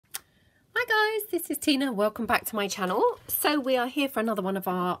this is Tina. Welcome back to my channel. So we are here for another one of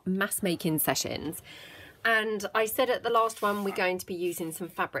our mass making sessions. And I said at the last one we're going to be using some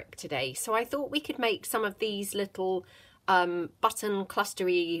fabric today. So I thought we could make some of these little button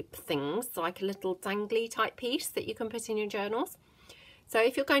clustery things, like a little dangly type piece that you can put in your journals. So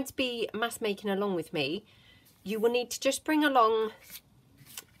if you're going to be mass making along with me, you will need to just bring along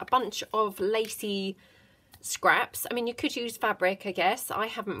a bunch of lacy scraps. I mean, you could use fabric, I guess. I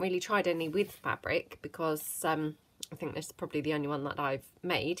haven't really tried any with fabric because I think this is probably the only one that I've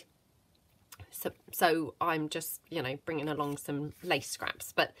made. So I'm just, you know, bringing along some lace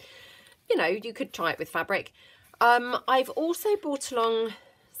scraps, but you know, you could try it with fabric. I've also brought along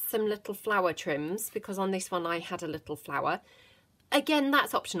some little flower trims because on this one I had a little flower. Again,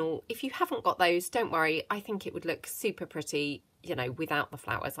 that's optional. If you haven't got those, don't worry. I think it would look super pretty, you know, without the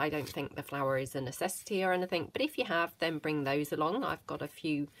flowers. I don't think the flower is a necessity or anything, but if you have, then bring those along. I've got a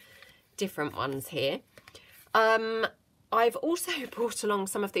few different ones here. I've also brought along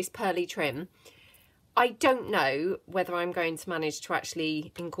some of this pearly trim. I don't know whether I'm going to manage to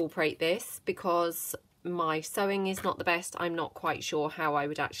actually incorporate this because my sewing is not the best. I'm not quite sure how I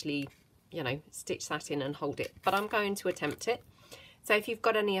would actually, you know, stitch that in and hold it, but I'm going to attempt it. So if you've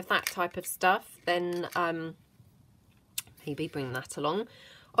got any of that type of stuff, then maybe bring that along.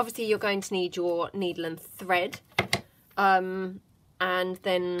 Obviously you're going to need your needle and thread, and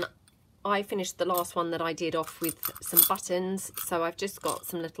then I finished the last one that I did off with some buttons, so I've just got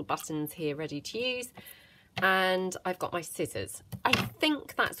some little buttons here ready to use, and I've got my scissors. I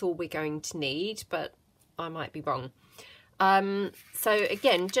think that's all we're going to need, but I might be wrong. So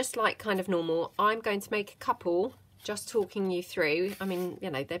again, just like kind of normal, I'm going to make a couple, just talking you through. I mean,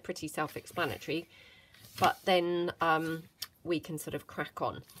 you know, they're pretty self-explanatory, but then we can sort of crack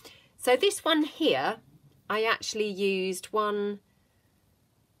on. So this one here, I actually used 1,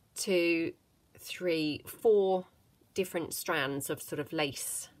 2, 3, 4 different strands of sort of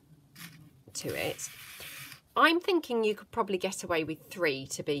lace to it. I'm thinking you could probably get away with 3,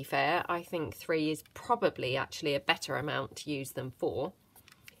 to be fair. I think 3 is probably actually a better amount to use than 4.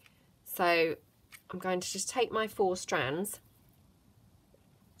 So I'm going to just take my 4 strands,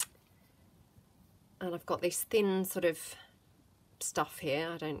 and I've got this thin sort of stuff here.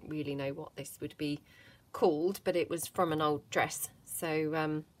 I don't really know what this would be called, but it was from an old dress.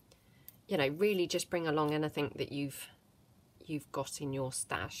 So you know, really just bring along anything that you've got in your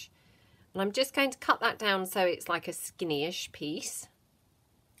stash. And I'm just going to cut that down so it's like a skinny-ish piece.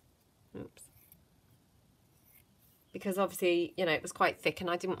 Oops. Because obviously, you know, it was quite thick and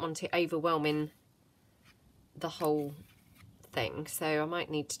I didn't want it overwhelming the whole thing. So I might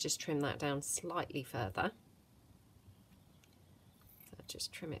need to just trim that down slightly further. So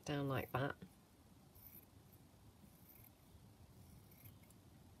just trim it down like that.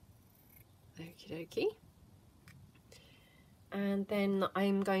 Okie dokie. And then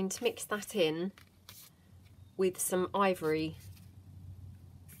I'm going to mix that in with some ivory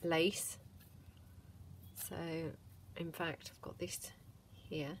lace. So in fact I've got this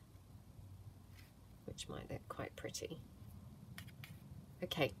here, which might look quite pretty.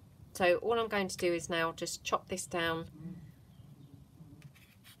 Okay, so all I'm going to do is now just chop this down,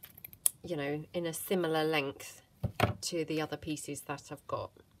 you know, in a similar length to the other pieces that I've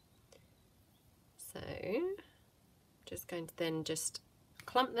got. So just going to then just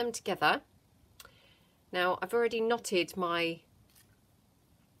clump them together. Now I've already knotted my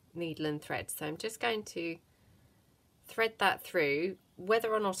needle and thread, so I'm just going to thread that through.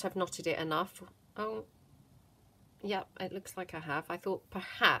 Whether or not I've knotted it enough, oh yeah, it looks like I have. I thought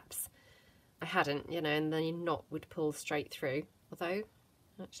perhaps I hadn't, you know, and the knot would pull straight through, although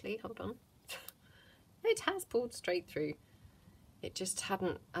actually, hold on, it has pulled straight through. It just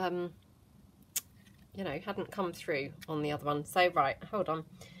hadn't you know, hadn't come through on the other one. So right, hold on,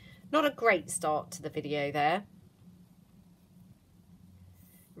 not a great start to the video there.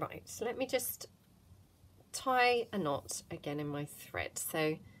 Right, so let me just tie a knot again in my thread.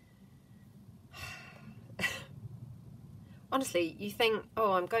 So honestly, you think,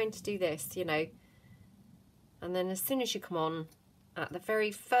 oh, I'm going to do this, you know, and then as soon as you come on at the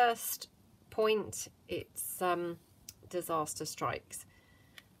very first point, it's disaster strikes.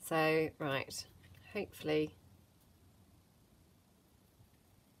 So right, hopefully,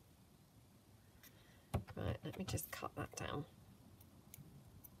 right, let me just cut that down.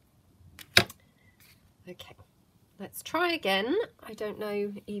 Okay, let's try again. I don't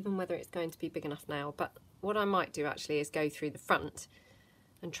know even whether it's going to be big enough now, but what I might do actually is go through the front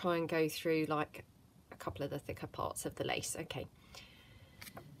and try and go through like a couple of the thicker parts of the lace. Okay,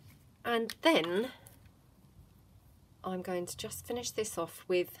 and then I'm going to just finish this off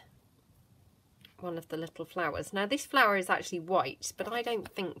with one of the little flowers. Now this flower is actually white, but I don't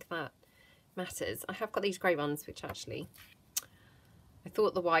think that matters. I have got these grey ones, which actually, I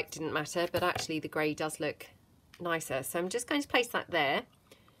thought the white didn't matter, but actually the grey does look nicer. So I'm just going to place that there.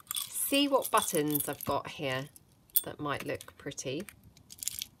 See what buttons I've got here that might look pretty.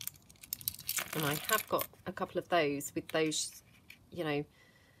 And I have got a couple of those with those, you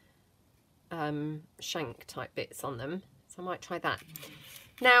know, shank type bits on them. So I might try that.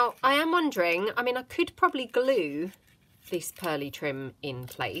 Now, I am wondering, I mean, I could probably glue this pearly trim in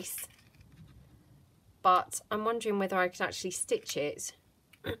place, but I'm wondering whether I could actually stitch it.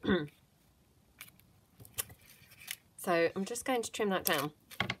 So I'm just going to trim that down.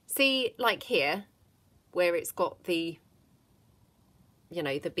 See, like here, where it's got the, you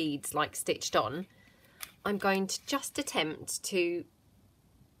know, the beads like stitched on, I'm going to just attempt to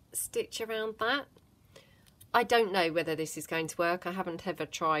stitch around that. I don't know whether this is going to work. I haven't ever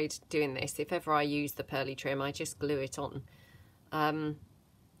tried doing this. If ever I use the pearly trim, I just glue it on.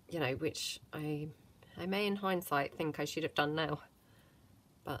 You know, which I may in hindsight think I should have done now.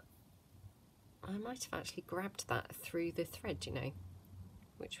 But I might have actually grabbed that through the thread, you know,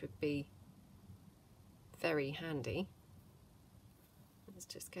 which would be very handy. Let's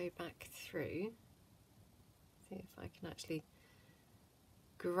just go back through. See if I can actually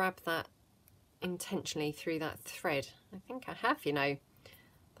grab that intentionally through that thread. I think I have, you know.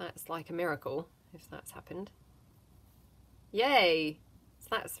 That's like a miracle if that's happened. Yay! So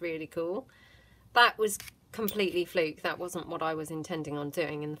that's really cool. That was completely fluke. That wasn't what I was intending on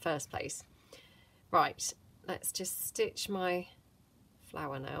doing in the first place. Right, let's just stitch my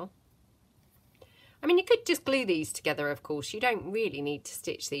flower now. I mean, you could just glue these together, of course. You don't really need to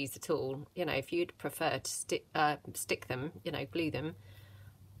stitch these at all. You know, if you'd prefer to stick them, you know, glue them,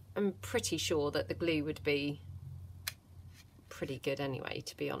 I'm pretty sure that the glue would be pretty good anyway,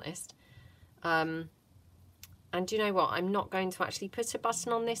 to be honest. And you know what? I'm not going to actually put a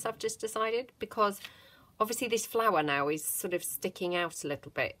button on this, I've just decided, because obviously this flower now is sort of sticking out a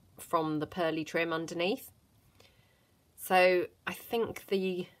little bit from the pearly trim underneath. So I think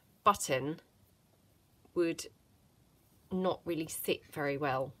the button would not really sit very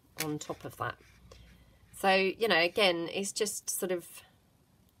well on top of that. So, you know, again, it's just sort of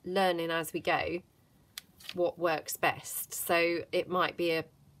learning as we go what works best. So it might be a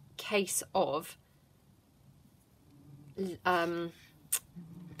case of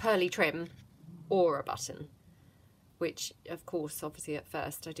pearly trim or a button, which of course obviously at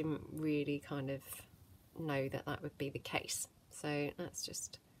first I didn't really kind of know that that would be the case. So let's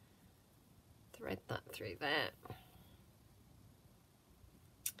just thread that through there.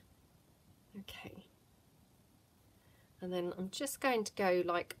 Okay. And then I'm just going to go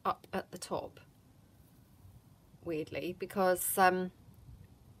like up at the top, weirdly, because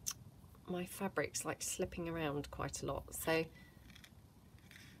my fabric's like slipping around quite a lot. So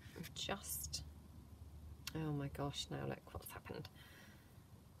just, oh my gosh, now look what's happened.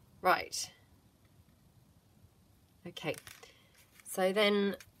 Right. Okay. So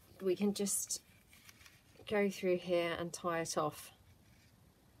then we can just go through here and tie it off.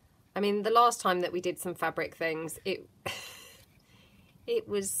 I mean, the last time that we did some fabric things, it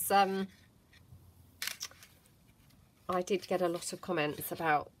was, I did get a lot of comments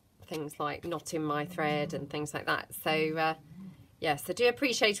about things like knotting my thread and things like that. So, yes, I do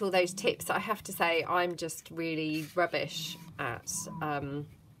appreciate all those tips. I have to say, I'm just really rubbish at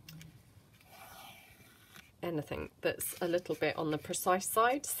anything that's a little bit on the precise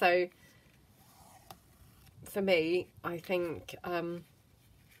side. So, for me, I think I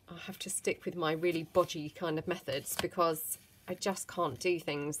have to stick with my really bodgy kind of methods, because I just can't do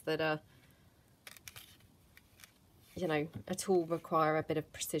things that are, you know, at all require a bit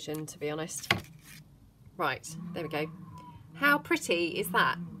of precision, to be honest. Right, there we go. How pretty is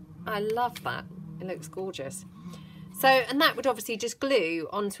that? I love that. It looks gorgeous. So, and that would obviously just glue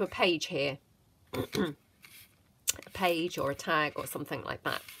onto a page here. A page or a tag or something like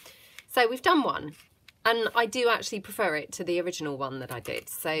that. So we've done one. And I do actually prefer it to the original one that I did.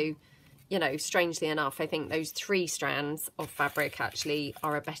 So, you know, strangely enough, I think those 3 strands of fabric actually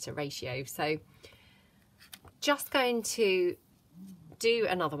are a better ratio. So just going to do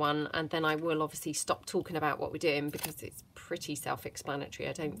another one, and then I will obviously stop talking about what we're doing, because it's pretty self-explanatory.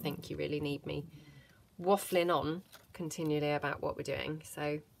 I don't think you really need me waffling on continually about what we're doing.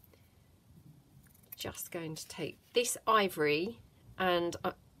 So just going to take this ivory and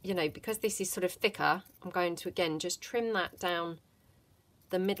you know, because this is sort of thicker, I'm going to again just trim that down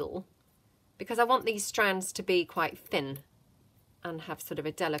the middle, because I want these strands to be quite thin and have sort of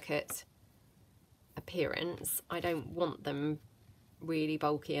a delicate appearance. I don't want them really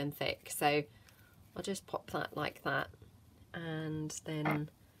bulky and thick, so I'll just pop that like that, and then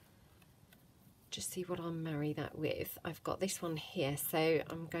just see what I'll marry that with. I've got this one here, so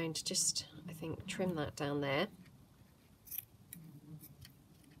I'm going to just, I think, trim that down there.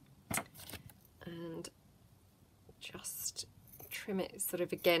 And just trim it sort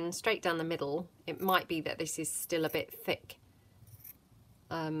of again straight down the middle. It might be that this is still a bit thick,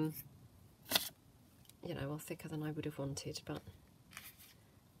 you know, or thicker than I would have wanted, but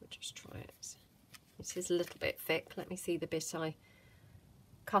we'll just try it. It is a little bit thick. Let me see the bit I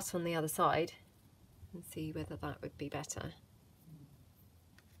cut on the other side and see whether that would be better.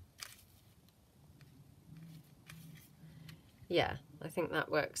 Yeah, I think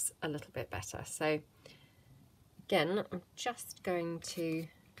that works a little bit better. So again, I'm just going to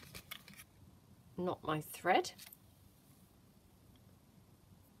knot my thread.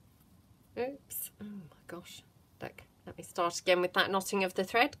 Oops, oh my gosh, look, let me start again with that knotting of the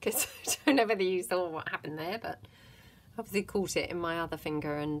thread, because I don't know whether you saw what happened there, but I obviously caught it in my other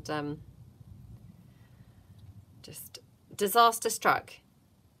finger and just disaster struck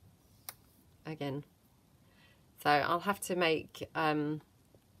again. So I'll have to make, you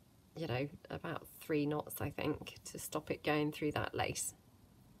know, about 3 knots, I think, to stop it going through that lace.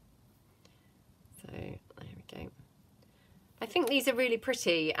 So there we go. I think these are really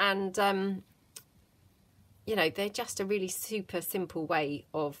pretty, and, you know, they're just a really super simple way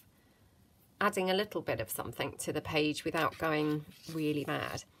of adding a little bit of something to the page without going really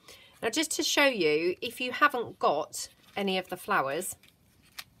mad. Now, just to show you, if you haven't got any of the flowers,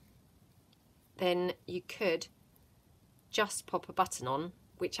 then you could just pop a button on,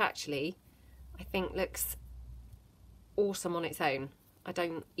 which actually I think looks awesome on its own. I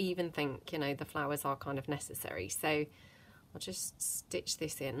don't even think, you know, the flowers are kind of necessary. So I'll just stitch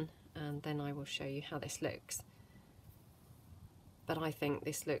this in and then I will show you how this looks. But I think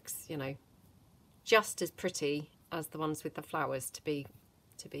this looks, you know, just as pretty as the ones with the flowers, to be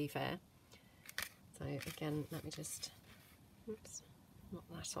fair. So again, let me just, oops, knock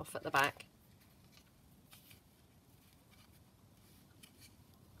that off at the back.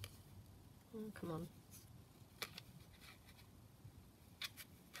 Oh, come on.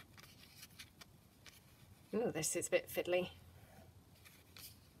 Oh, this is a bit fiddly.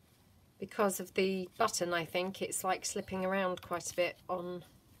 Because of the button, I think it's like slipping around quite a bit on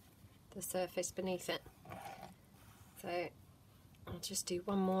the surface beneath it. So I'll just do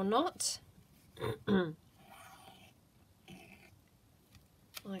one more knot.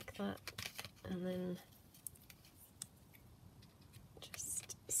 Like that. And then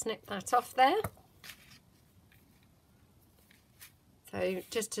just snip that off there. So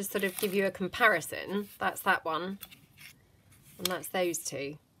just to sort of give you a comparison, that's that one and that's those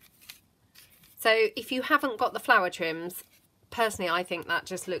two. So if you haven't got the flower trims, personally I think that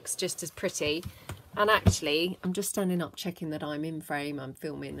just looks just as pretty. And actually, I'm just standing up checking that I'm in frame, I'm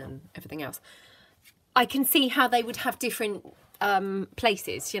filming and everything else. I can see how they would have different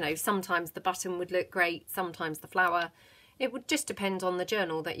places, you know, sometimes the button would look great, sometimes the flower. It would just depend on the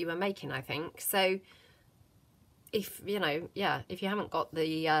journal that you were making, I think. So if, you know, yeah, if you haven't got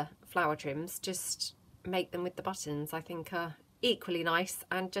the flower trims, just make them with the buttons. I think are equally nice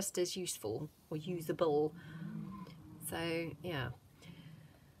and just as useful or usable. So yeah.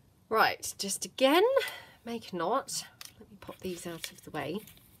 Right, just again, make a knot. Let me pop these out of the way.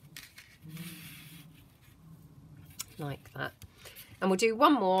 Like that. And we'll do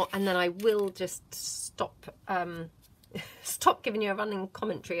one more and then I will just stop stop giving you a running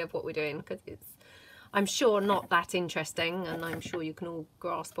commentary of what we're doing, because it's, I'm sure, not that interesting, and I'm sure you can all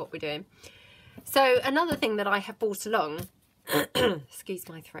grasp what we're doing. So another thing that I have brought along, excuse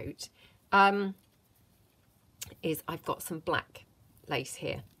my throat, is I've got some black lace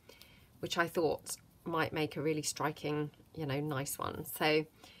here, which I thought might make a really striking, you know, nice one. So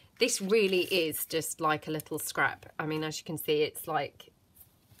this really is just like a little scrap. I mean, as you can see, it's like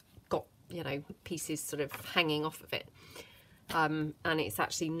got, you know, pieces sort of hanging off of it. And it's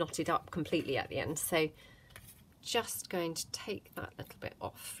actually knotted up completely at the end. So just going to take that little bit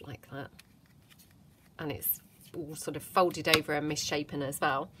off like that. And it's all sort of folded over and misshapen as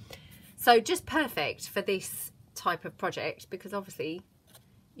well. So just perfect for this type of project, because obviously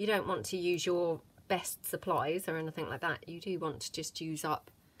you don't want to use your best supplies or anything like that. You do want to just use up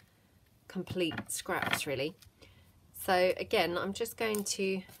complete scraps, really. So again, I'm just going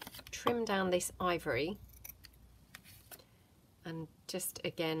to trim down this ivory and just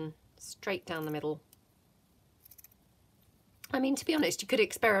again straight down the middle. I mean, to be honest, you could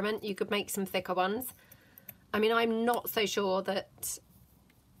experiment, you could make some thicker ones. I mean, I'm not so sure that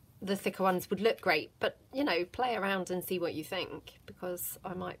the thicker ones would look great, but you know, play around and see what you think, because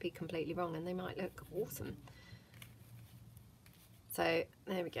I might be completely wrong and they might look awesome. So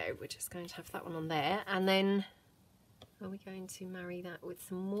there we go, we're just going to have that one on there, and then are we going to marry that with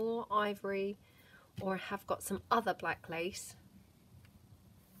some more ivory, or I have got some other black lace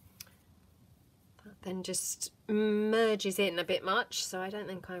that then just merges in a bit much, so I don't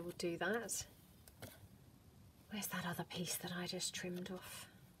think I will do that. Where's that other piece that I just trimmed off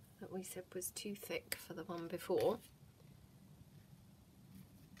that we said was too thick for the one before?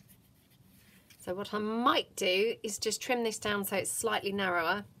 So what I might do is just trim this down so it's slightly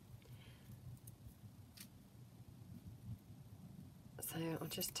narrower. So I'll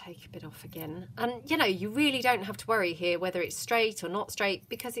just take a bit off again. And you know, you really don't have to worry here whether it's straight or not straight,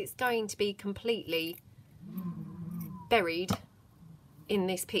 because it's going to be completely buried in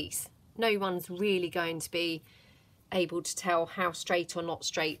this piece. No one's really going to be able to tell how straight or not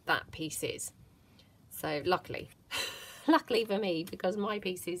straight that piece is. So luckily. Luckily for me, because my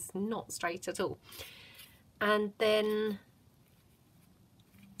piece is not straight at all. And then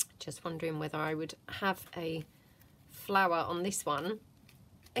just wondering whether I would have a flower on this one.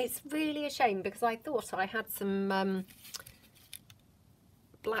 It's really a shame, because I thought I had some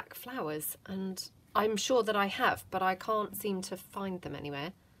black flowers, and I'm sure that I have, but I can't seem to find them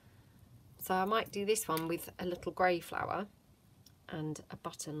anywhere. So I might do this one with a little grey flower and a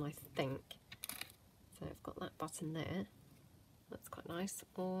button, I think. So I've got that button there. That's quite nice.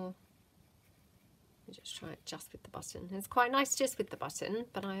 Or let me just try it just with the button. It's quite nice just with the button,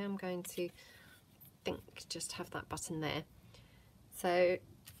 but I am going to just have that button there. So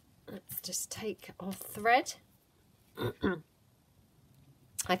let's just take our thread.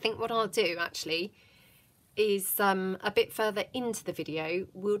 I think what I'll do actually is a bit further into the video,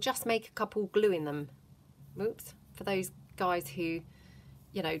 we'll just make a couple gluing them. Oops, for those guys who,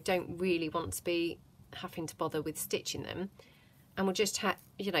 you know, don't really want to be having to bother with stitching them, and we'll just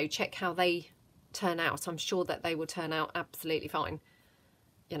you know, check how they turn out. I'm sure that they will turn out absolutely fine.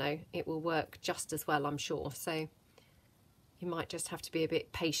 You know, it will work just as well, I'm sure. So you might just have to be a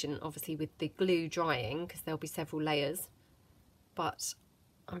bit patient, obviously, with the glue drying, because there'll be several layers, but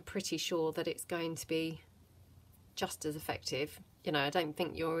I'm pretty sure that it's going to be just as effective. You know, I don't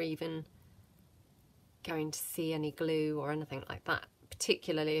think you're even going to see any glue or anything like that,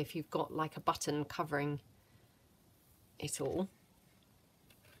 particularly if you've got like a button covering it all.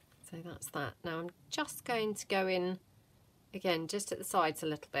 So that's that. Now I'm just going to go in again just at the sides a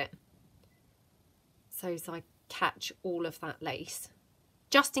little bit, so as I catch all of that lace,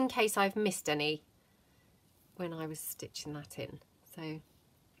 just in case I've missed any when I was stitching that in. So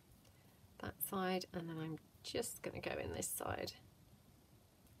that side, and then I'm just going to go in this side.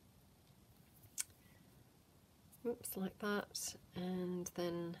 Oops, like that, and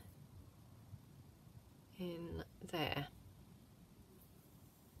then in there.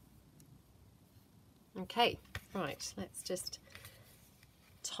 Okay, right, let's just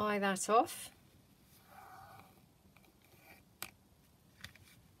tie that off.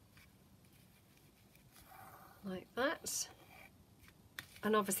 Like that.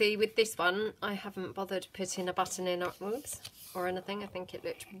 And obviously with this one, I haven't bothered putting a button in or anything. I think it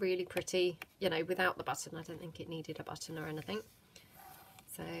looked really pretty, you know, without the button. I don't think it needed a button or anything.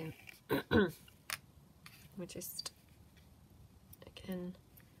 So we'll just, again,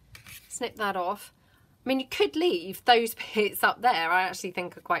 snip that off. I mean, you could leave those bits up there. I actually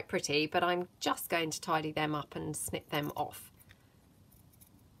think are quite pretty, but I'm just going to tidy them up and snip them off.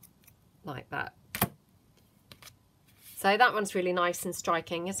 Like that. So that one's really nice and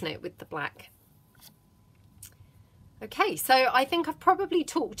striking, isn't it, with the black? Okay, so I think I've probably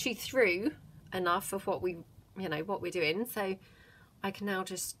talked you through enough of what what we're doing. So I can now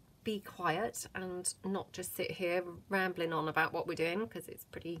just be quiet and not just sit here rambling on about what we're doing, because it's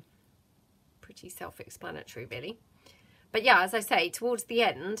pretty self-explanatory, really. But yeah, as I say, towards the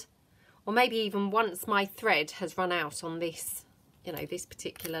end, or maybe even once my thread has run out on this, you know, this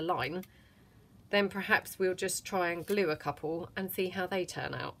particular line, then perhaps we'll just try and glue a couple and see how they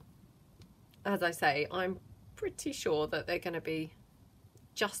turn out. As I say, I'm pretty sure that they're going to be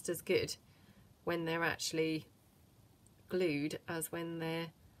just as good when they're actually glued as when they're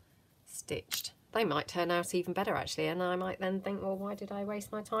stitched. They might turn out even better, actually, and I might then think, well, why did I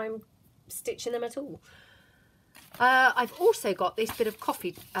waste my time stitching them at all? I've also got this bit of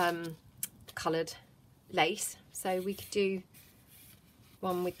coffee coloured lace, so we could do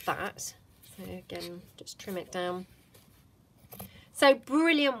one with that. So again, just trim it down. So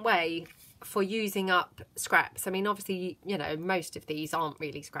brilliant way for using up scraps. I mean, obviously, you know, most of these aren't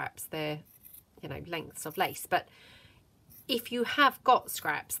really scraps, they're, you know, lengths of lace, but if you have got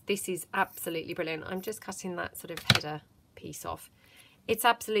scraps, this is absolutely brilliant. I'm just cutting that sort of header piece off. It's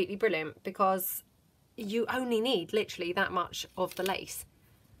absolutely brilliant because you only need literally that much of the lace.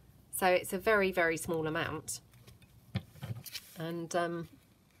 So it's a very, very small amount. And,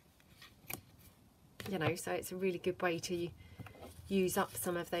 you know, so it's a really good way to use up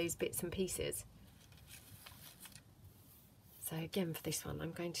some of those bits and pieces. So again, for this one,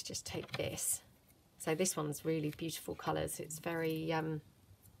 I'm going to just take this. So this one's really beautiful colours. It's very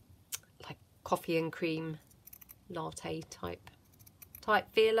like coffee and cream latte type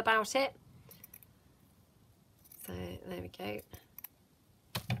feel about it. So there we go.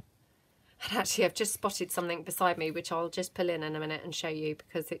 And actually I've just spotted something beside me which I'll just pull in a minute and show you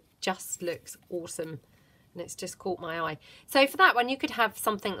because it just looks awesome and it's just caught my eye. So for that one you could have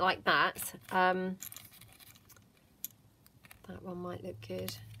something like that. That one might look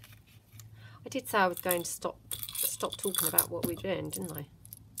good. I did say I was going to stop talking about what we're doing, didn't I?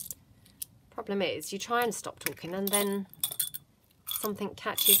 Problem is, you try and stop talking and then something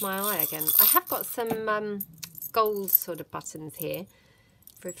catches my eye again. I have got some gold sort of buttons here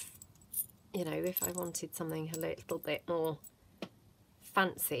for if, you know, if I wanted something a little bit more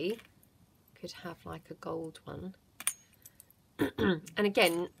fancy, could have like a gold one. And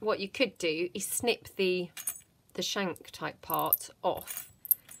again, what you could do is snip the shank type part off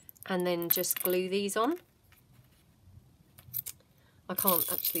and then just glue these on. I can't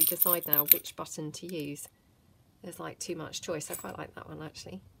actually decide now which button to use. There's like too much choice. I quite like that one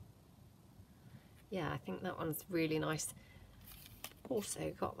actually. Yeah, I think that one's really nice.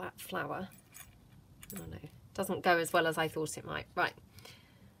 Also got that flower. Oh no, doesn't go as well as I thought it might. Right.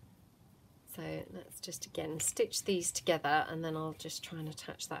 So let's just again stitch these together and then I'll just try and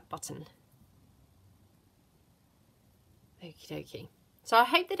attach that button. Okie dokie. So I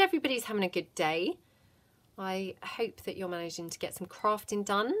hope that everybody's having a good day. I hope that you're managing to get some crafting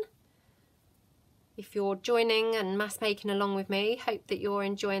done. If you're joining and mass making along with me, hope that you're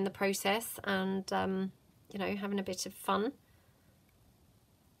enjoying the process and, you know, having a bit of fun.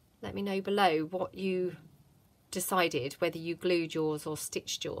 Let me know below what you decided, whether you glued yours or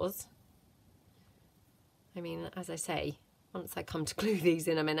stitched yours. I mean, as I say, once I come to glue these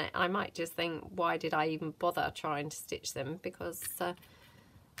in a minute, I might just think, why did I even bother trying to stitch them? Because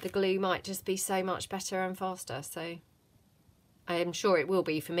the glue might just be so much better and faster. So I am sure it will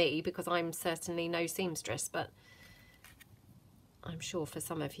be for me because I'm certainly no seamstress, but I'm sure for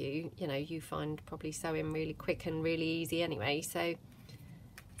some of you, you know, you find probably sewing really quick and really easy anyway. So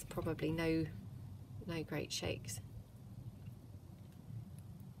it's probably no great shakes.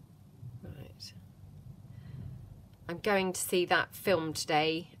 Right. I'm going to see that film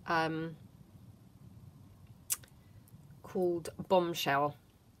today called Bombshell.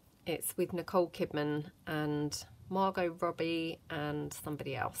 It's with Nicole Kidman and Margot Robbie and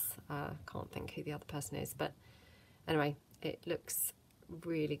somebody else. Can't think who the other person is, but anyway, it looks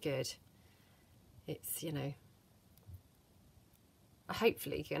really good. It's, you know,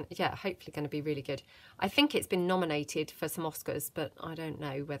 hopefully going to be really good. I think it's been nominated for some Oscars, but I don't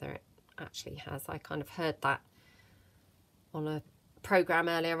know whether it actually has. I kind of heard that on a programme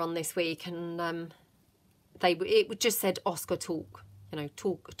earlier on this week, and it just said Oscar talk, you know,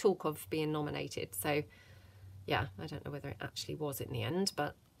 talk of being nominated. So yeah, I don't know whether it actually was in the end,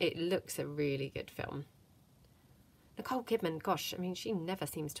 but it looks a really good film. Nicole Kidman, gosh, I mean, she never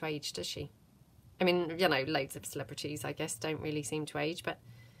seems to age, does she? I mean, you know, loads of celebrities, I guess, don't really seem to age, but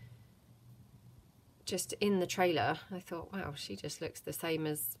just in the trailer, I thought, wow, she just looks the same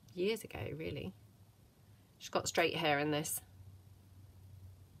as years ago, really. She's got straight hair in this.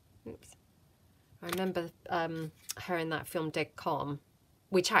 Oops. I remember her in that film Dead Calm,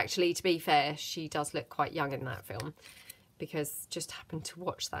 which actually, to be fair, she does look quite young in that film, because just happened to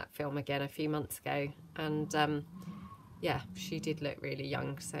watch that film again a few months ago, and yeah, she did look really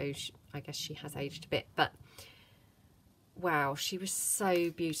young, so I guess she has aged a bit, but wow, she was so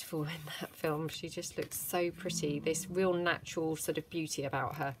beautiful in that film. She just looked so pretty, this real natural sort of beauty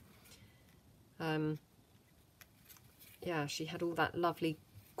about her. Yeah, she had all that lovely,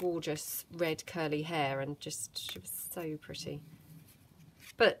 gorgeous red curly hair, and just, she was so pretty.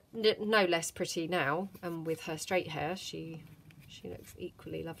 But no less pretty now, and with her straight hair, she looks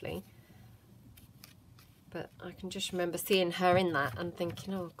equally lovely. But I can just remember seeing her in that and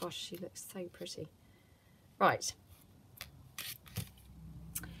thinking, oh gosh, she looks so pretty. Right.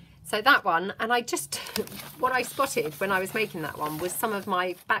 So that one, and I just, what I spotted when I was making that one was some of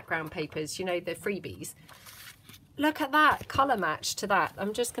my background papers, you know, the freebies. Look at that colour match to that.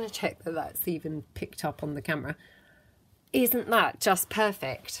 I'm just going to check that that's even picked up on the camera. Isn't that just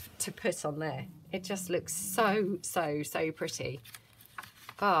perfect to put on there? It just looks so, so, so pretty.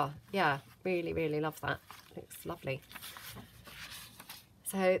 Oh, yeah, really, really love that. Looks lovely.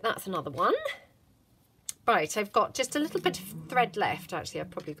 So that's another one. Right, I've got just a little bit of thread left. Actually,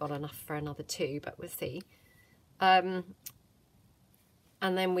 I've probably got enough for another 2, but we'll see. And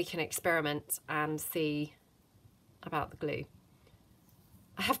then we can experiment and see about the glue.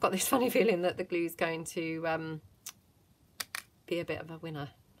 I have got this funny feeling that the glue is going to be a bit of a winner,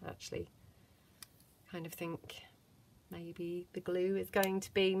 actually. Kind of think maybe the glue is going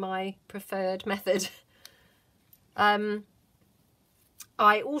to be my preferred method.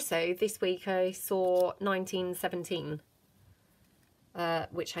 I also, this week, I saw 1917,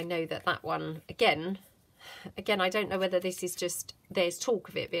 which I know that one, again, I don't know whether this is just, there's talk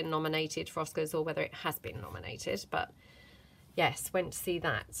of it being nominated for Oscars or whether it has been nominated, but yes, went to see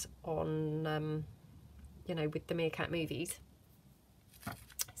that on, you know, with the Meerkat Movies,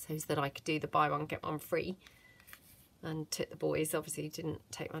 so that I could do the buy one, get one free, and took the boys. Obviously didn't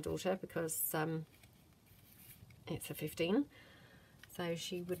take my daughter because it's a 15. So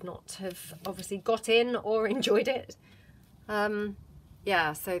she would not have obviously got in or enjoyed it.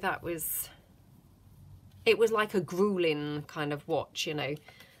 Yeah, so that was, it was like a grueling kind of watch, you know.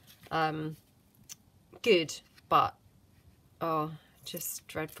 Good, but, oh, just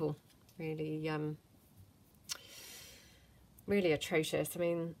dreadful. Really, really atrocious. I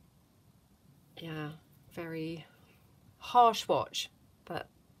mean, yeah, very harsh watch, but,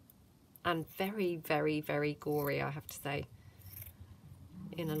 and very, very, very gory, I have to say,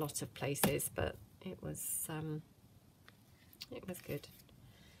 in a lot of places, but it was good.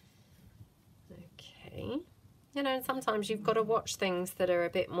 Okay, you know, and sometimes you've got to watch things that are a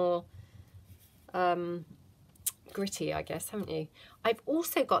bit more gritty, I guess, haven't you? I've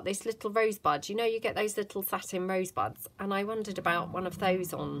also got this little rosebud. You know, you get those little satin rosebuds, and I wondered about one of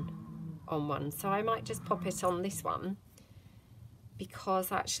those on one, so I might just pop it on this one,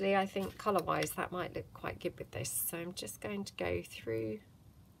 because actually I think colour wise that might look quite good with this. So I'm just going to go through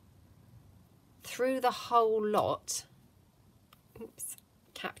the whole lot. Oops,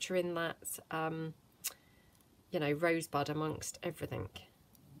 capturing that you know, rosebud amongst everything,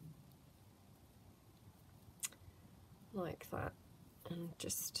 like that, and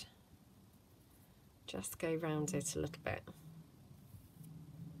just go round it a little bit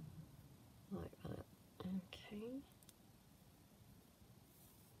like that. Okay,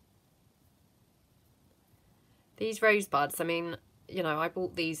 these rosebuds, I mean, you know, I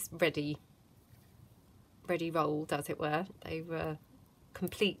bought these ready rolled, as it were. They were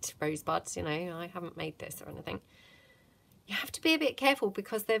complete rosebuds, you know. I haven't made this or anything. You have to be a bit careful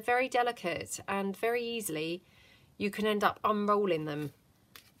because they're very delicate, and very easily you can end up unrolling them.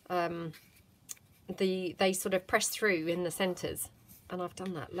 They sort of press through in the centres, and I've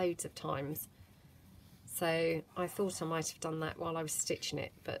done that loads of times. So I thought I might have done that while I was stitching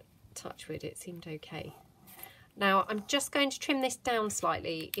it, but touch wood, it seemed okay. Now I'm just going to trim this down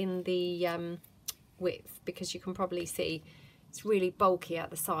slightly in the width, because you can probably see it's really bulky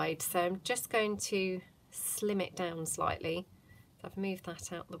at the side, so I'm just going to slim it down slightly. So I've moved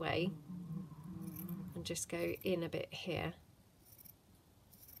that out the way and just go in a bit here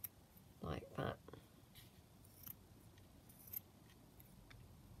like that.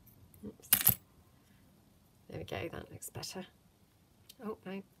 Oops. There we go, that looks better. Oh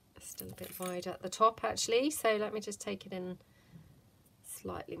no, it's still a bit wide at the top actually, so let me just take it in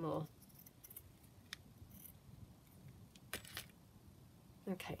slightly more.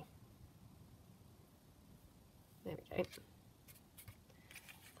 Okay, there we go.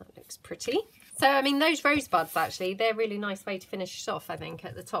 That looks pretty. So, I mean, those rosebuds actually, they're a really nice way to finish off, I think,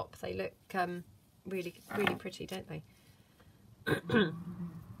 at the top. They look really, really pretty, don't they? There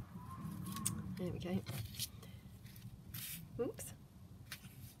we go. Oops.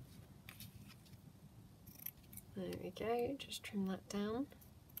 There we go, just trim that down.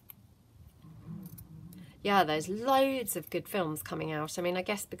 Yeah, there's loads of good films coming out. I mean, I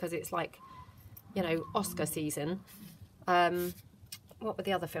guess because it's like, you know, Oscar season. What were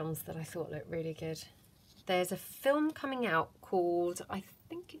the other films that I thought looked really good? There's a film coming out called, I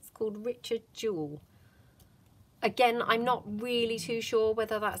think it's called Richard Jewell. Again, I'm not really too sure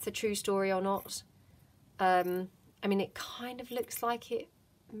whether that's a true story or not. I mean, it kind of looks like it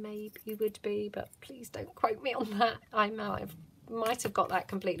maybe would be, but please don't quote me on that. I might have got that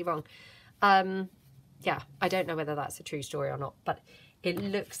completely wrong. Yeah, I don't know whether that's a true story or not, but it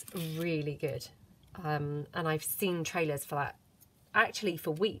looks really good. And I've seen trailers for that. Actually,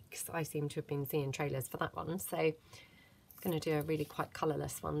 for weeks, I seem to have been seeing trailers for that one. So I'm going to do a really quite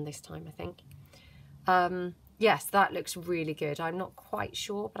colourless one this time, I think. Yes, that looks really good. I'm not quite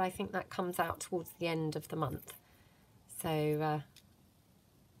sure, but I think that comes out towards the end of the month. So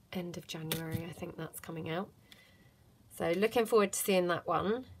end of January, I think that's coming out. So looking forward to seeing that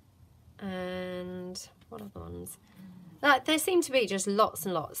one. And what other ones? There seem to be just lots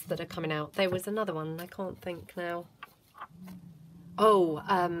and lots that are coming out. There was another one, I can't think now. Oh,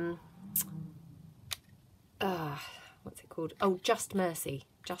 what's it called? Oh, Just Mercy.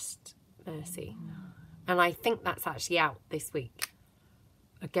 Just Mercy. And I think that's actually out this week.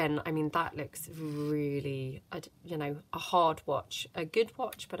 Again, I mean, that looks really, you know, a hard watch. A good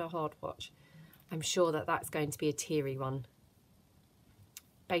watch, but a hard watch. I'm sure that that's going to be a teary one.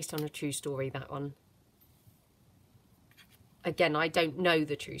 Based on a true story, that one. Again, I don't know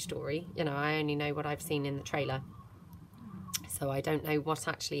the true story. You know, I only know what I've seen in the trailer. So I don't know what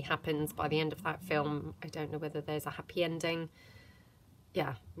actually happens by the end of that film. I don't know whether there's a happy ending.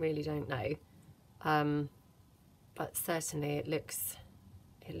 Yeah, really don't know. But certainly it looks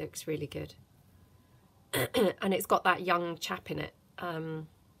really good. And it's got that young chap in it.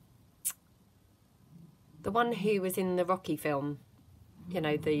 The one who was in the Rocky film, you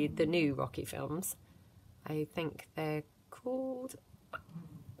know, the new Rocky films. I think they're called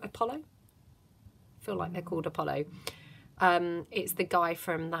Apollo. I feel like they're called Apollo. It's the guy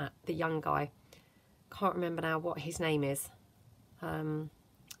from that, the young guy. Can't remember now what his name is.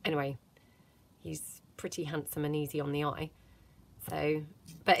 Anyway, he's pretty handsome and easy on the eye. So,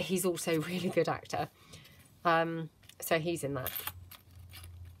 but he's also a really good actor. So he's in that.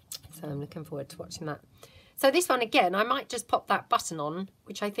 So I'm looking forward to watching that. So this one again, I might just pop that button on,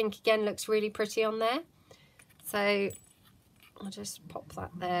 which I think again looks really pretty on there. So I'll just pop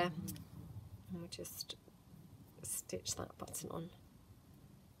that there and we'll just stitch that button on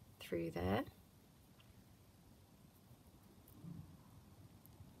through there.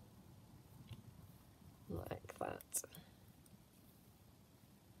 Like that.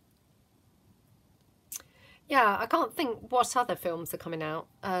 Yeah, I can't think what other films are coming out,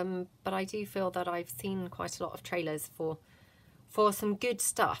 but I do feel that I've seen quite a lot of trailers for some good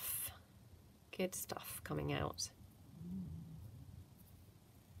stuff. Good stuff coming out.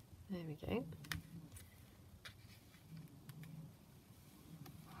 There we go.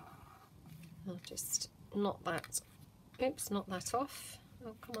 I'll just knock that. Oops, knock that off.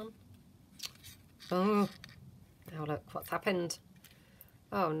 Oh, come on. Oh, now look what's happened.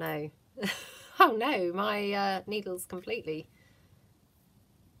 Oh no. Oh no, my needle's completely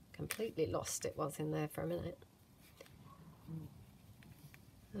lost. It was in there for a minute.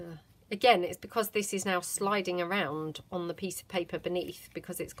 Again, it's because this is now sliding around on the piece of paper beneath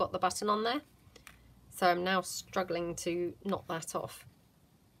because it's got the button on there. So I'm now struggling to knock that off.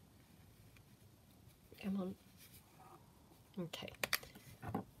 Come on. Okay.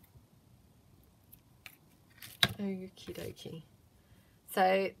 Okie dokie.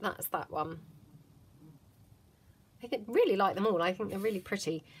 So that's that one. I really like them all. I think they're really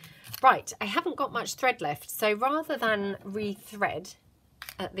pretty. Right, I haven't got much thread left. So rather than rethread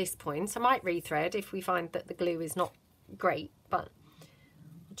at this point, I might rethread if we find that the glue is not great, but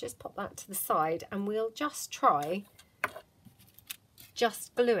I'll just pop that to the side and we'll just try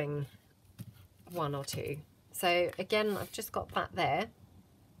just gluing one or two. So again, I've just got that there.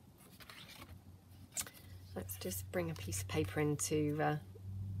 Let's just bring a piece of paper in to,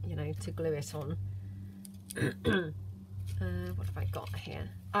 you know, to glue it on. What have I got here?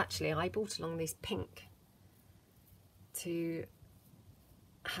 Actually, I brought along this pink to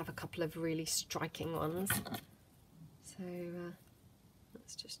have a couple of really striking ones. So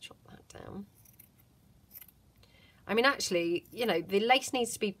let's just chop that down. I mean, actually, you know, the lace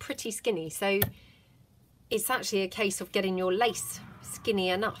needs to be pretty skinny, so it's actually a case of getting your lace skinny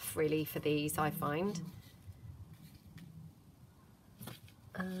enough, really, for these, I find.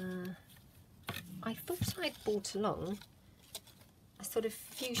 I thought I'd brought along a sort of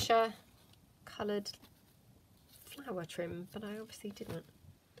fuchsia coloured flower trim, but I obviously didn't.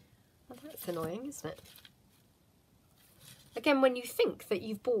 Well, that's annoying, isn't it? Again, when you think that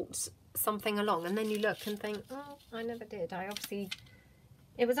you've bought something along and then you look and think, oh, I never did.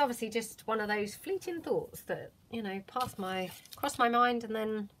 It was obviously just one of those fleeting thoughts that, you know, crossed my mind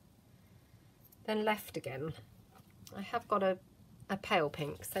and then left again. I have got a pale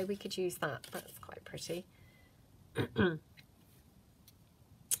pink, so we could use that. That's quite pretty.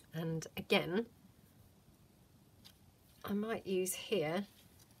 And again, I might use here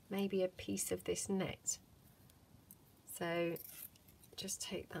maybe a piece of this net. So just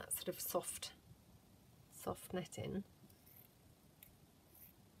take that sort of soft net in.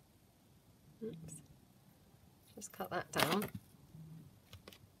 Oops. Just cut that down.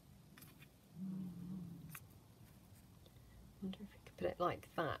 wonder if we could put it like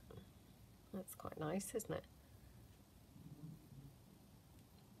that. That's quite nice, isn't it?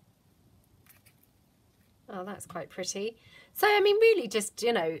 Oh, that's quite pretty. So, I mean, really just,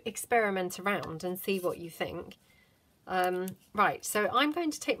 you know, experiment around and see what you think. Right, so I'm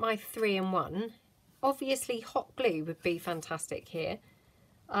going to take my 3-in-1. Obviously, hot glue would be fantastic here.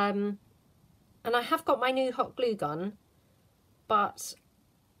 And I have got my new hot glue gun, but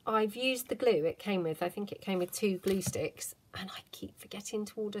I've used the glue it came with. I think it came with 2 glue sticks, and I keep forgetting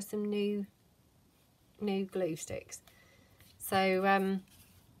to order some new glue sticks. So,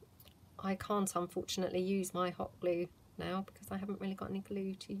 I can't unfortunately use my hot glue now because I haven't really got any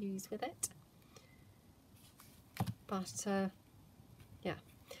glue to use with it. But yeah,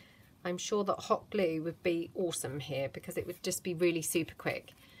 I'm sure that hot glue would be awesome here because it would just be really super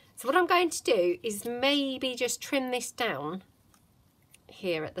quick. So what I'm going to do is maybe just trim this down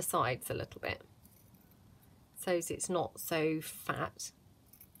here at the sides a little bit so it's not so fat.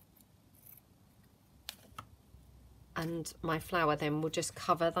 And my flower then will just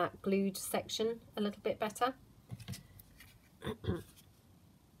cover that glued section a little bit better. Come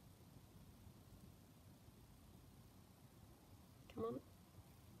on.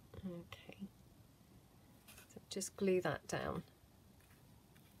 Okay. So just glue that down.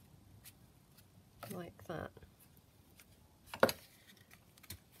 Like that.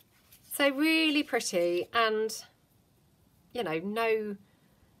 So really pretty and, you know,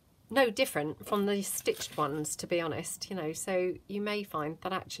 no different from the stitched ones, to be honest, you know, so you may find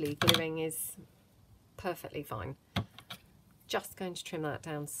that actually gluing is perfectly fine. Just going to trim that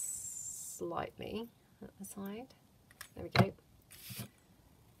down slightly at the side. There we go.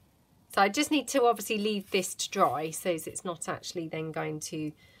 So I just need to obviously leave this to dry so it's not actually then going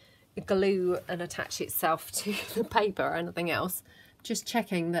to glue and attach itself to the paper or anything else. Just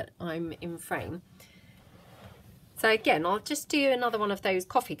checking that I'm in frame. So again, I'll just do another one of those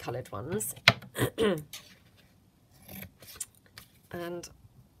coffee coloured ones. And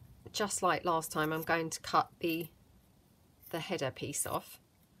just like last time, I'm going to cut the header piece off.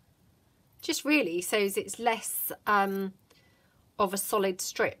 Just really so it's less of a solid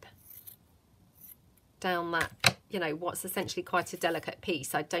strip down that, you know, what's essentially quite a delicate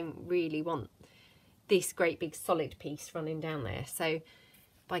piece. I don't really want this great big solid piece running down there. So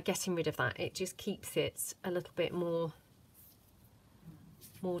by getting rid of that, it just keeps it a little bit more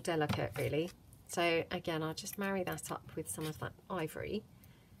delicate, really. So again, I'll just marry that up with some of that ivory,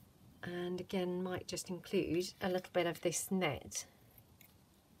 and again might just include a little bit of this net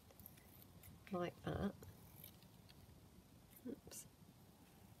like that. Oops.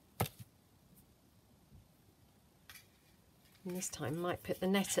 And this time might put the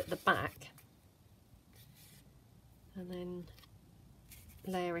net at the back and then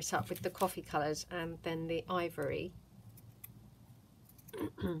layer it up with the coffee coloured and then the ivory.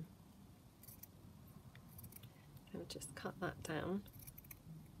 I'll just cut that down.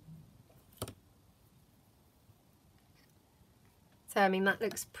 So I mean that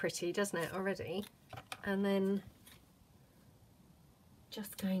looks pretty, doesn't it, already? And then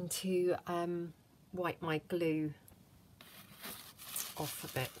just going to wipe my glue off a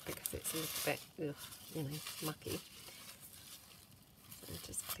bit because it's a little bit, ugh, you know, mucky.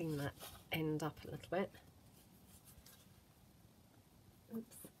 Just clean that end up a little bit.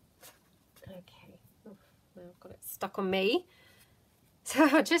 Oops. Okay. Oh, now I've got it stuck on me. So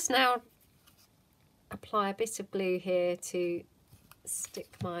I'll just now apply a bit of glue here to stick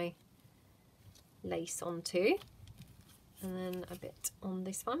my lace onto, and then a bit on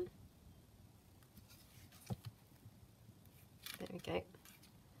this one. There we go.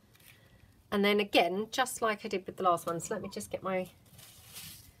 And then again, just like I did with the last one, so let me just get my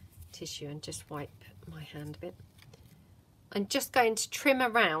tissue and just wipe my hand a bit. I'm just going to trim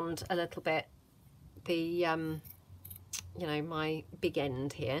around a little bit the you know, my big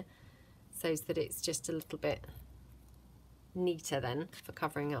end here, so that it's just a little bit neater then for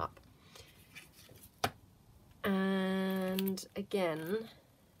covering up. And again,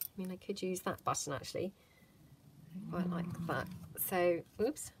 I mean, I could use that button actually, quite like that. So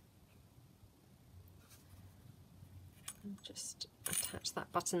oops, I'll just attach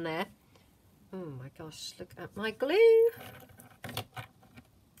that button there. Oh my gosh, look at my glue.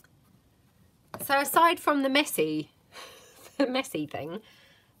 So aside from the messy thing,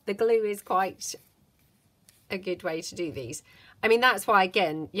 the glue is quite a good way to do these. I mean, that's why,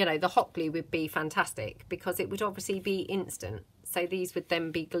 again, you know, the hot glue would be fantastic because it would obviously be instant. So these would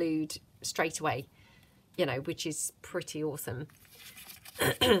then be glued straight away, you know, which is pretty awesome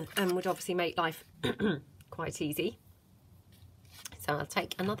and would obviously make life quite easy. So I'll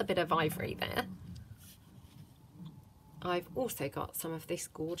take another bit of ivory there. I've also got some of this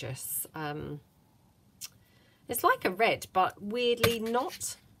gorgeous, it's like a red, but weirdly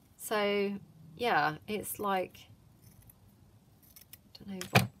not. So yeah, it's like, I don't know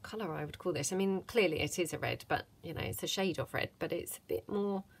what colour I would call this. I mean, clearly it is a red, but you know, it's a shade of red, but it's a bit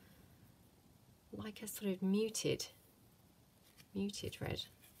more like a sort of muted red.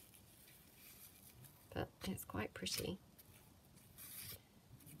 But it's quite pretty.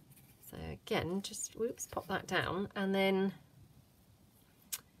 So again, just whoops, pop that down, and then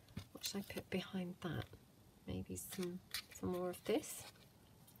what should I put behind that? Maybe some more of this.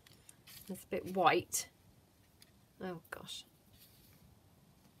 It's a bit white. Oh gosh.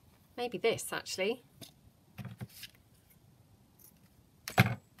 Maybe this actually.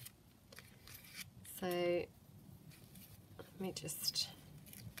 So let me just,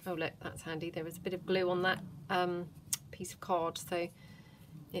 oh look, that's handy. There was a bit of glue on that piece of card, so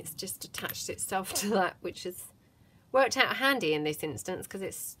it's just attached itself to that, which has worked out handy in this instance because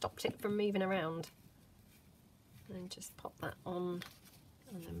it's stopped it from moving around. And just pop that on,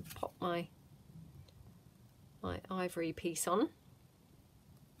 and then pop my ivory piece on.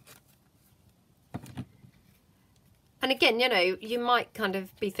 And again, you know, you might kind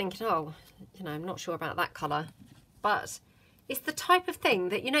of be thinking, oh, you know, I'm not sure about that colour, but it's the type of thing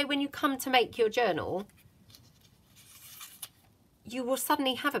that, you know, when you come to make your journal, you will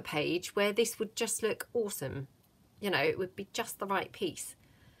suddenly have a page where this would just look awesome. You know, it would be just the right piece.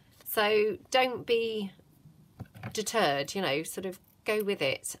 So don't be deterred, you know, sort of go with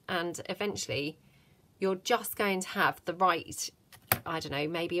it, and eventually you're just going to have the right, I don't know,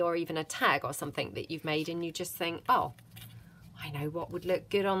 maybe, or even a tag or something that you've made, and you just think, oh, I know what would look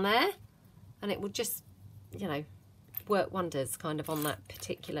good on there, and it would just, you know, work wonders kind of on that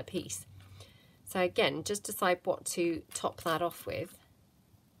particular piece. So again, just decide what to top that off with.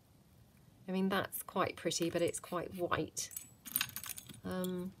 I mean, that's quite pretty, but it's quite white.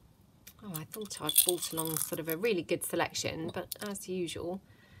 Oh, I thought I'd brought along sort of a really good selection, but as usual,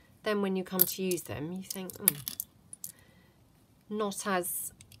 then when you come to use them, you think, not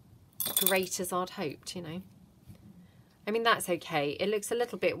as great as I'd hoped, you know. I mean, that's okay. It looks a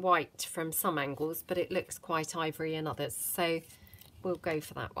little bit white from some angles, but it looks quite ivory in others, so we'll go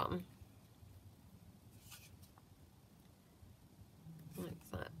for that one.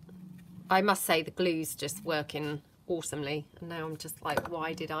 Like that. I must say the glue's just working awesomely, and now I'm just like,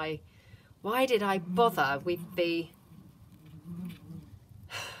 why did I bother with the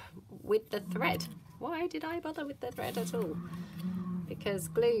thread? Why did I bother with the thread at all? Because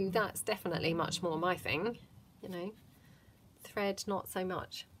glue, that's definitely much more my thing, you know. Thread, not so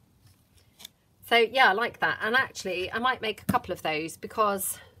much. So yeah, I like that. And actually, I might make a couple of those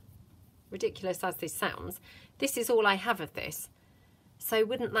because, ridiculous as this sounds, this is all I have of this. So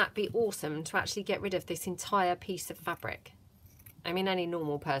wouldn't that be awesome to actually get rid of this entire piece of fabric? I mean, any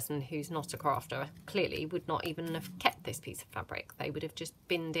normal person who's not a crafter clearly would not even have kept this piece of fabric. They would have just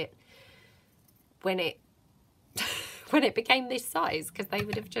binned it when it when it became this size, because they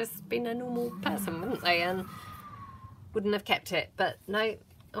would have just been a normal person, wouldn't they, and wouldn't have kept it. But no,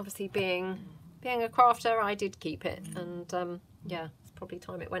 obviously being a crafter, I did keep it, and yeah, it's probably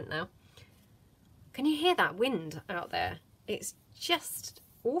time it went now. Can you hear that wind out there? It's just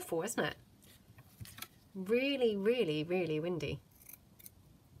awful, isn't it? Really, really, really windy.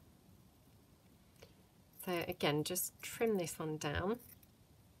 So again, just trim this one down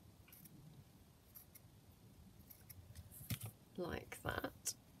like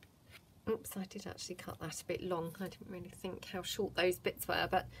that. Oops, I did actually cut that a bit long. I didn't really think how short those bits were,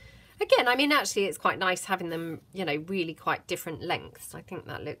 but again, I mean, actually it's quite nice having them, you know, really quite different lengths. I think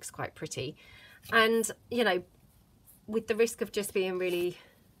that looks quite pretty. And, you know, with the risk of just being really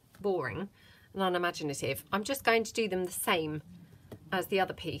boring and unimaginative, I'm just going to do them the same as the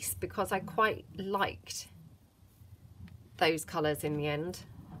other piece because I quite liked those colours in the end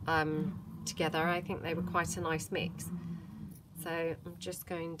together. I think they were quite a nice mix. So I'm just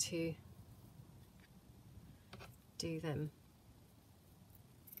going to do them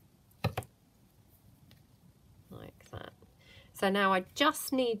like that. So now I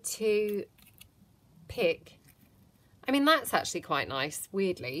just need to pick, I mean, that's actually quite nice,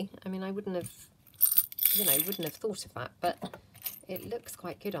 weirdly. I mean, I wouldn't have, you know, wouldn't have thought of that, but it looks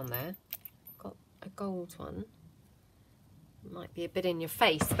quite good on there. Got a gold one. Might be a bit in your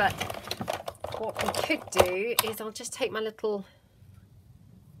face, but what we could do is I'll just take my little,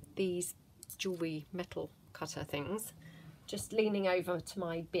 these jewellery metal cutter things, just leaning over to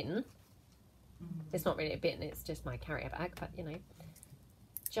my bin. It's not really a bin, it's just my carrier bag, but you know,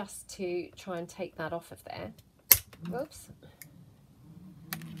 just to try and take that off of there. Whoops.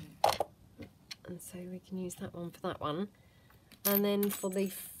 And so we can use that one for that one. And then for the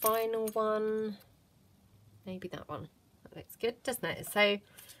final one, maybe that one. That looks good, doesn't it? So,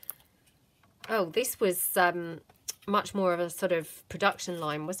 oh, this was much more of a sort of production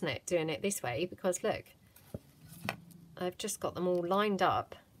line, wasn't it, doing it this way? Because look, I've just got them all lined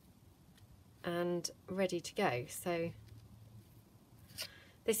up and ready to go. So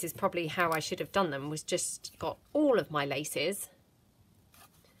this is probably how I should have done them, was just got all of my laces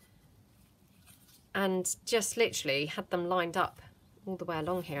and just literally had them lined up all the way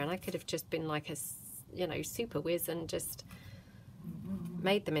along here, and I could have just been like a, you know, super whiz and just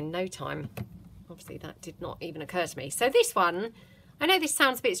made them in no time. Obviously that did not even occur to me. So this one, I know this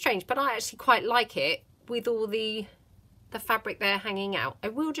sounds a bit strange, but I actually quite like it with all the fabric there hanging out. I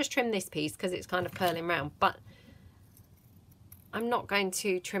will just trim this piece because it's kind of curling round, but I'm not going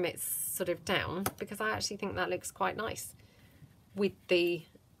to trim it sort of down because I actually think that looks quite nice with the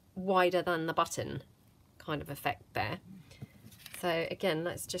wider than the button kind of effect there. So again,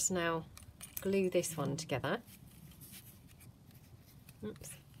 let's just now glue this one together. Oops.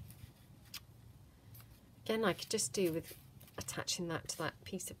 Again, I could just do with attaching that to that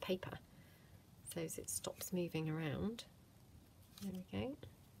piece of paper so as it stops moving around. There we go.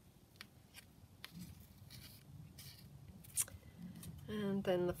 And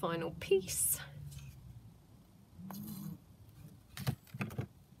then the final piece.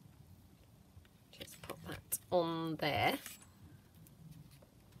 Just pop that on there.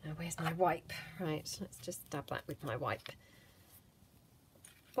 Now where's my wipe? Right, let's just dab that with my wipe.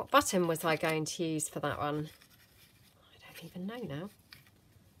 What button was I going to use for that one? I don't even know now.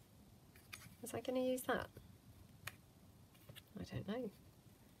 Was I going to use that? I don't know.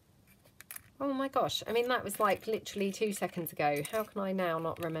 Oh my gosh, I mean that was like literally 2 seconds ago. How can I now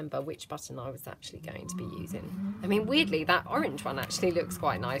not remember which button I was actually going to be using? I mean, weirdly that orange one actually looks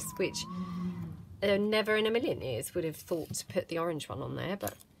quite nice, which never in a million years would have thought to put the orange one on there,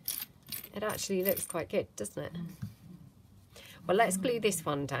 but it actually looks quite good, doesn't it? Well, let's glue this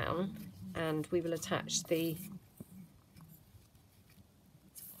one down and we will attach the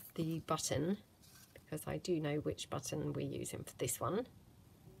button, because I do know which button we're using for this one.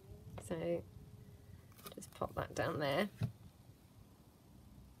 So just pop that down there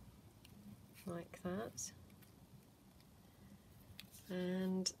like that,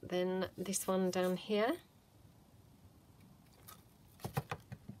 and then this one down here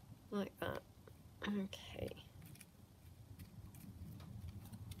like that. Okay,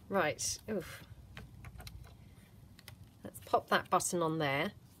 right, oof. Let's pop that button on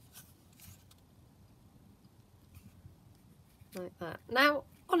there like that. Now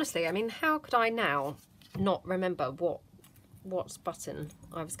honestly, I mean, how could I now not remember what button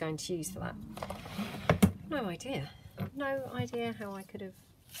I was going to use for that? No idea. No idea how I could have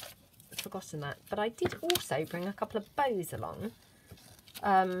forgotten that. But I did also bring a couple of bows along,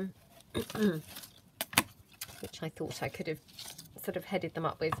 which I thought I could have sort of headed them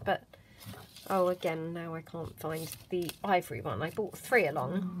up with. But, oh, again, now I can't find the ivory one. I bought 3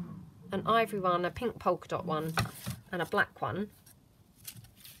 along. An ivory one, a pink polka dot one, and a black one.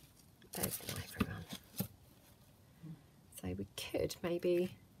 There's the ivory one. So we could maybe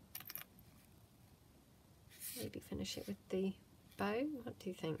finish it with the bow. What do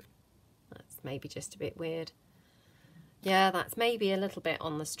you think? That's maybe just a bit weird. Yeah, that's maybe a little bit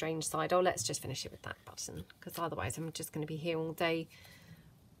on the strange side. Oh, let's just finish it with that button, because otherwise I'm just going to be here all day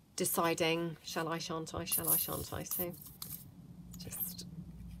deciding, shall I, shan't I, shall I, shan't I? So just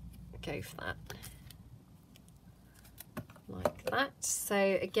go for that. Like that.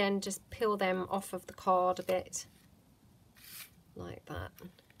 So again, just peel them off of the card a bit like that,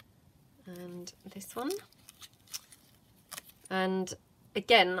 and this one. And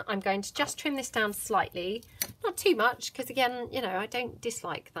again, I'm going to just trim this down slightly, not too much, because again, you know, I don't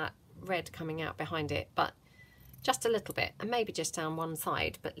dislike that red coming out behind it, but just a little bit, and maybe just down one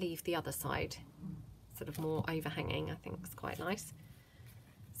side, but leave the other side sort of more overhanging. I think it's quite nice.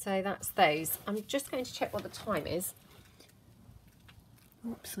 So that's those. I'm just going to check what the time is.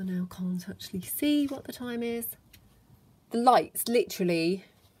 Oops, I now can't actually see what the time is. The light's literally,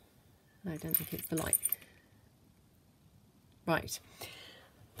 no, I don't think it's the light. Right.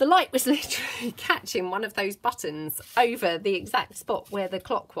 The light was literally catching one of those buttons over the exact spot where the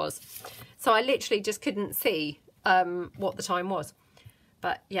clock was. So I literally just couldn't see what the time was.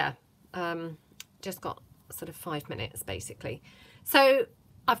 But yeah, just got sort of 5 minutes basically. So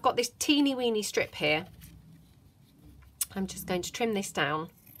I've got this teeny weeny strip here. I'm just going to trim this down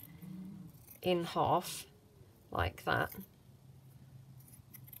in half like that,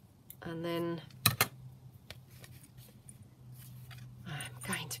 and then I'm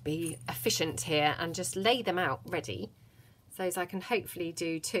going to to be efficient here and just lay them out ready so as I can hopefully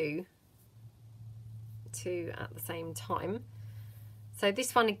do two at the same time. So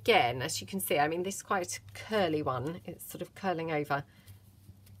this one again, as you can see, I mean, this is quite a curly one. It's sort of curling over.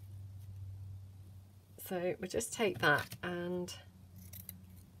 So we'll just take that, and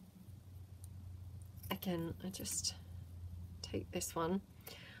again, I just take this one,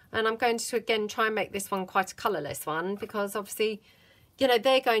 and I'm going to again try and make this one quite a colourless one, because obviously, you know,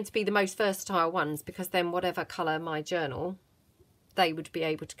 they're going to be the most versatile ones, because then whatever colour my journal, they would be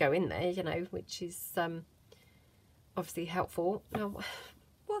able to go in there, you know, which is obviously helpful. Now,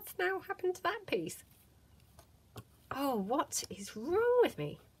 what's now happened to that piece? Oh, what is wrong with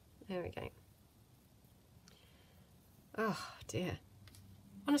me? There we go. Oh dear.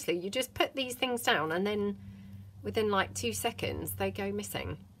 Honestly, you just put these things down and then within like 2 seconds they go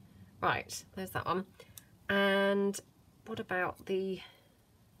missing. Right, there's that one. And what about the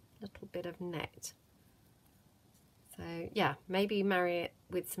little bit of net? So yeah, maybe marry it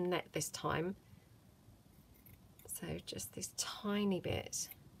with some net this time. So just this tiny bit.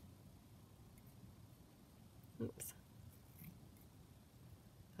 Oops.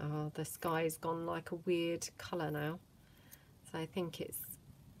 Oh, the sky's gone like a weird colour now. So I think it's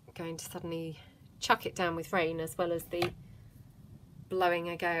going to suddenly chuck it down with rain as well as the blowing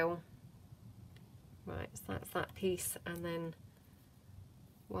a gale. Right, so that's that piece, and then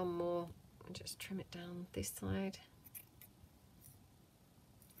one more, and just trim it down this side.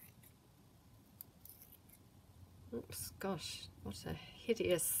 Oops, gosh, what a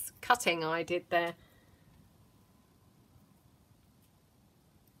hideous cutting I did there.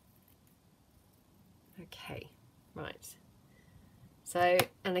 Okay, right. So,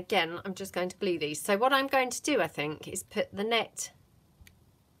 and again, I'm just going to glue these. So what I'm going to do, I think, is put the net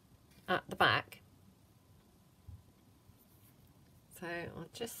at the back. So I'll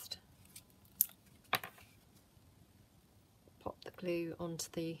just pop the glue onto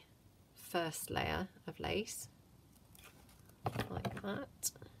the first layer of lace, like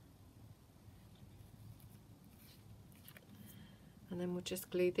that. And then we'll just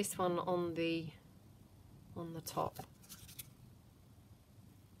glue this one on the top.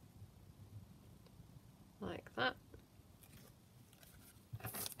 Like that.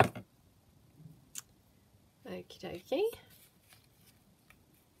 Okie dokie.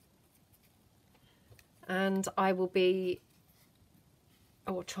 And I will be,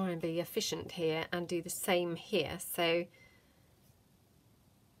 or try and be efficient here and do the same here. So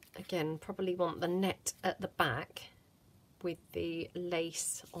again, probably want the net at the back with the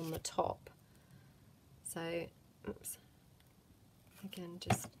lace on the top. So, oops. Again,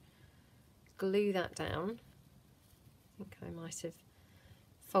 just glue that down. I think I might have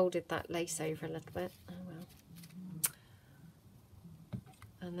folded that lace over a little bit. Oh well.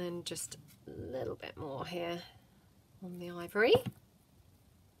 And then just a little bit more here on the ivory.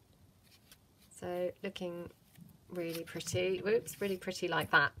 So looking really pretty. Whoops, really pretty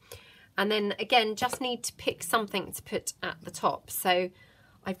like that. And then again, just need to pick something to put at the top. So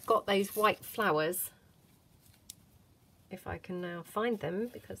I've got those white flowers. If I can now find them,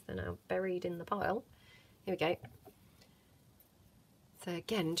 because they're now buried in the pile. Here we go. So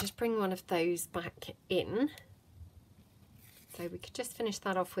again, just bring one of those back in. So we could just finish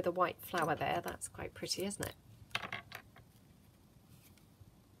that off with a white flower there. That's quite pretty, isn't it?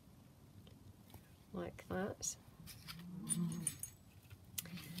 Like that.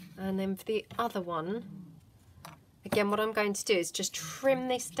 And then for the other one, again, what I'm going to do is just trim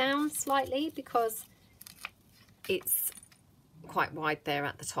this down slightly, because it's quite wide there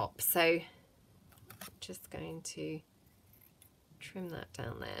at the top. So I'm just going to trim that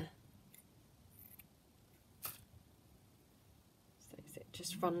down there. So it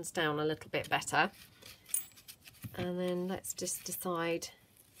just runs down a little bit better. And then let's just decide,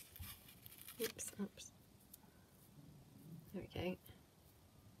 oops, there we go.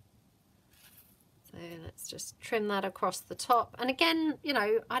 So let's just trim that across the top. And again, you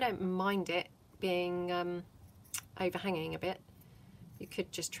know, I don't mind it being overhanging a bit. You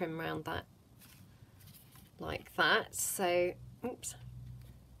could just trim around that like that. So, oops,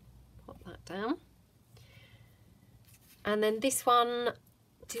 pop that down. And then this one,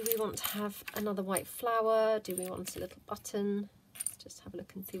 do we want to have another white flower? Do we want a little button? Let's just have a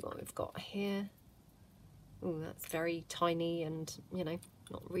look and see what we've got here. Oh, that's very tiny and, you know,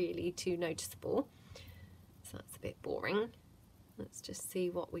 not really too noticeable. So that's a bit boring. Let's just see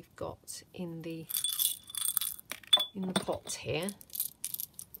what we've got in the pot here.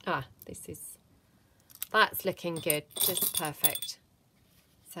 Ah, that's looking good, just perfect.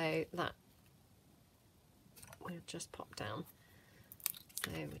 So that we'll just pop down.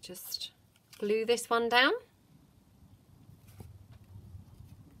 So we just glue this one down.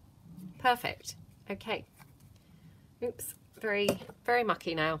 Perfect. Okay. Oops, very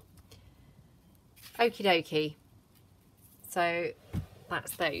mucky now. Okie dokie. So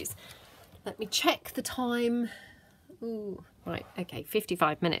that's those. Let me check the time. Ooh, right, okay,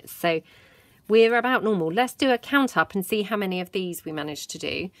 55 minutes. So we're about normal. Let's do a count up and see how many of these we managed to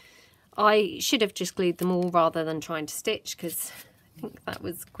do. I should have just glued them all rather than trying to stitch, because I think that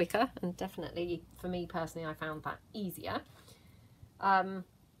was quicker, and definitely for me personally I found that easier. And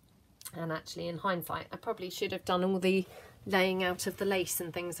actually in hindsight I probably should have done all the laying out of the lace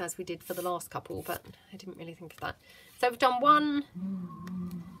and things as we did for the last couple, but I didn't really think of that. So we've done 1,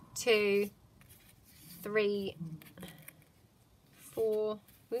 2, 3, 4,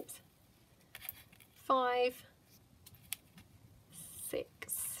 whoops, 5,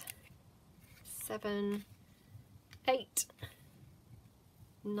 6, 7, 8,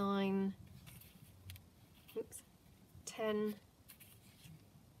 9, oops, 10,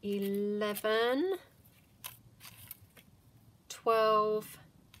 11, 12,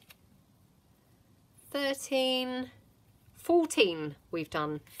 13, 14 we've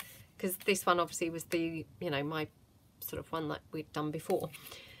done, because this one obviously was the, you know, my sort of one that we'd done before.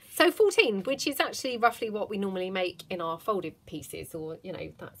 So 14, which is actually roughly what we normally make in our folded pieces, or, you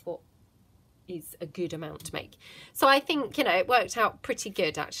know, that's what is a good amount to make. So I think, you know, it worked out pretty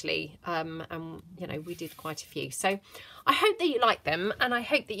good actually, and you know, we did quite a few. So I hope that you like them, and I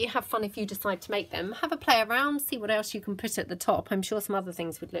hope that you have fun if you decide to make them. Have a play around, see what else you can put at the top. I'm sure some other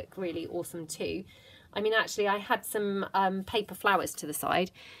things would look really awesome too. I mean, actually I had some paper flowers to the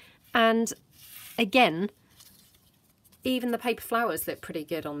side, and again, even the paper flowers look pretty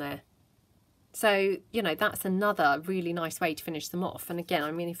good on there. So, you know, that's another really nice way to finish them off. And again,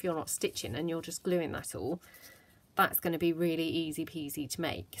 I mean, if you're not stitching and you're just gluing that all, that's going to be really easy peasy to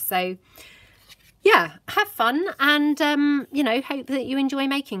make. So yeah, have fun, and you know, hope that you enjoy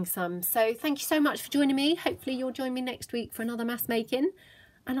making some. So thank you so much for joining me. Hopefully you'll join me next week for another mass making,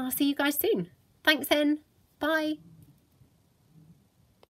 and I'll see you guys soon. Thanks then. Bye.